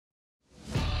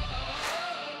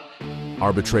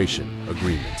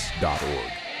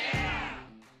arbitrationagreements.org.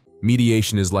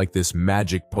 Mediation is like this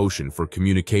magic potion for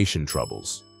communication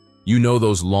troubles. You know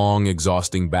those long,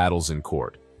 exhausting battles in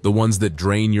court, the ones that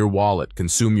drain your wallet,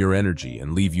 consume your energy,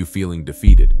 and leave you feeling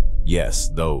defeated. Yes,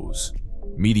 those.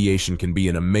 Mediation can be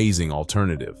an amazing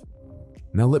alternative.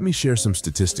 Now let me share some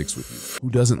statistics with you.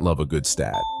 Who doesn't love a good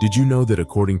stat? Did you know that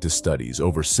according to studies,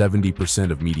 over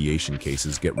 70% of mediation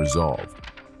cases get resolved?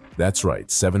 That's right,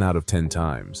 7 out of 10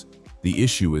 times. The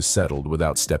issue is settled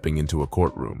without stepping into a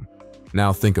courtroom.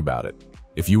 Now think about it.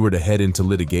 If you were to head into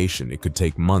litigation, it could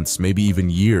take months, maybe even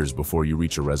years before you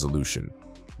reach a resolution.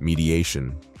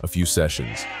 Mediation, a few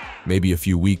sessions, maybe a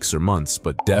few weeks or months,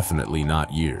 but definitely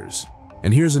not years.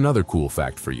 And here's another cool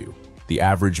fact for you. The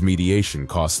average mediation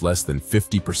costs less than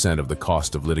 50% of the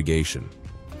cost of litigation.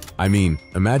 I mean,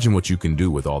 imagine what you can do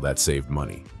with all that saved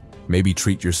money. Maybe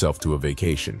treat yourself to a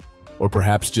vacation, or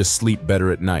perhaps just sleep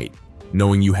better at night,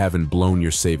 knowing you haven't blown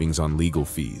your savings on legal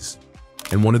fees.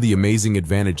 And one of the amazing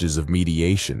advantages of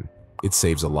mediation, it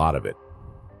saves a lot of it.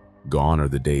 Gone are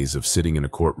the days of sitting in a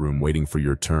courtroom waiting for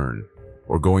your turn,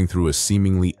 or going through a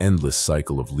seemingly endless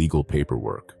cycle of legal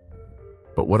paperwork.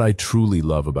 But what I truly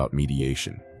love about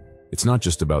mediation, it's not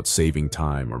just about saving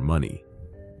time or money.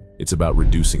 It's about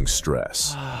reducing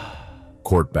stress.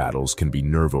 Court battles can be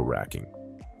nerve-wracking.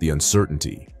 The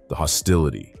uncertainty, the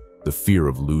hostility, the fear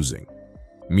of losing.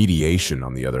 Mediation,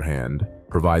 on the other hand,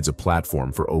 provides a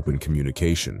platform for open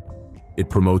communication. It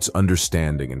promotes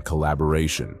understanding and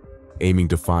collaboration, aiming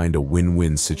to find a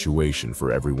win-win situation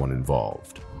for everyone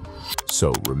involved.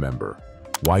 So remember,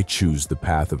 why choose the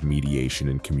path of mediation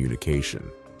and communication?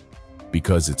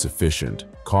 Because it's efficient,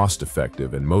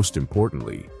 cost-effective, and most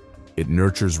importantly, it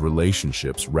nurtures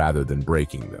relationships rather than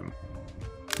breaking them.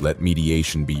 Let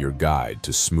mediation be your guide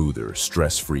to smoother,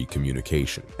 stress-free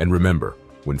communication. And remember,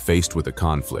 when faced with a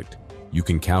conflict, you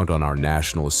can count on our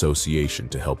national association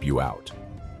to help you out.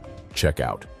 Check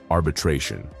out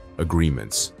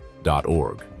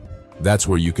arbitrationagreements.org. That's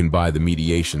where you can buy the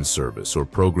mediation service or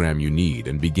program you need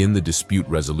and begin the dispute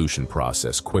resolution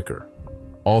process quicker.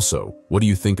 Also, what do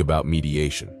you think about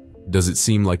mediation? Does it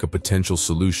seem like a potential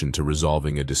solution to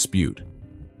resolving a dispute?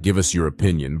 Give us your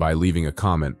opinion by leaving a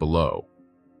comment below.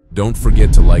 Don't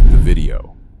forget to like the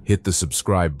video, hit the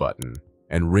subscribe button,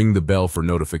 and ring the bell for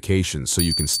notifications so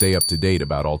you can stay up to date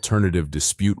about alternative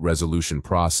dispute resolution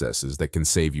processes that can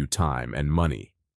save you time and money.